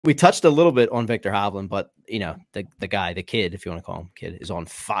We touched a little bit on Viktor Hovland, but you know, the guy, the kid, if you want to call him kid, is on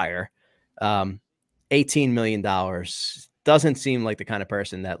fire. $18 million doesn't seem like the kind of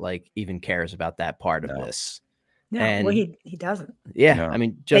person that like even cares about that part of this. No, And well, he doesn't. Yeah, I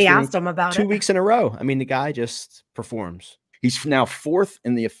mean, just they asked him about 2 weeks in a row. I mean, the guy just performs. He's now 4th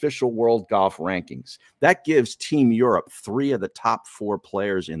in the official world golf rankings. That gives Team Europe 3 of the top 4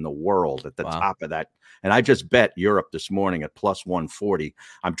 players in the world at the top of that. And I just bet Europe this morning at plus 140.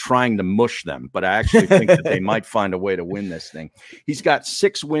 I'm trying to mush them, but I actually think that they might find a way to win this thing. He's got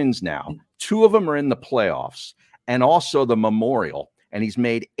 6 wins now. 2 of them are in the playoffs and also the Memorial. And he's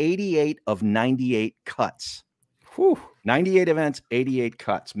made 88 of 98 cuts. Whew. 98 events, 88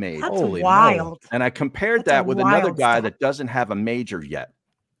 cuts made. That's wild. And I compared that with another guy that doesn't have a major yet,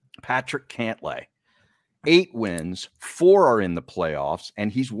 Patrick Cantlay. 8 wins, 4 are in the playoffs,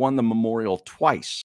 and he's won the Memorial twice.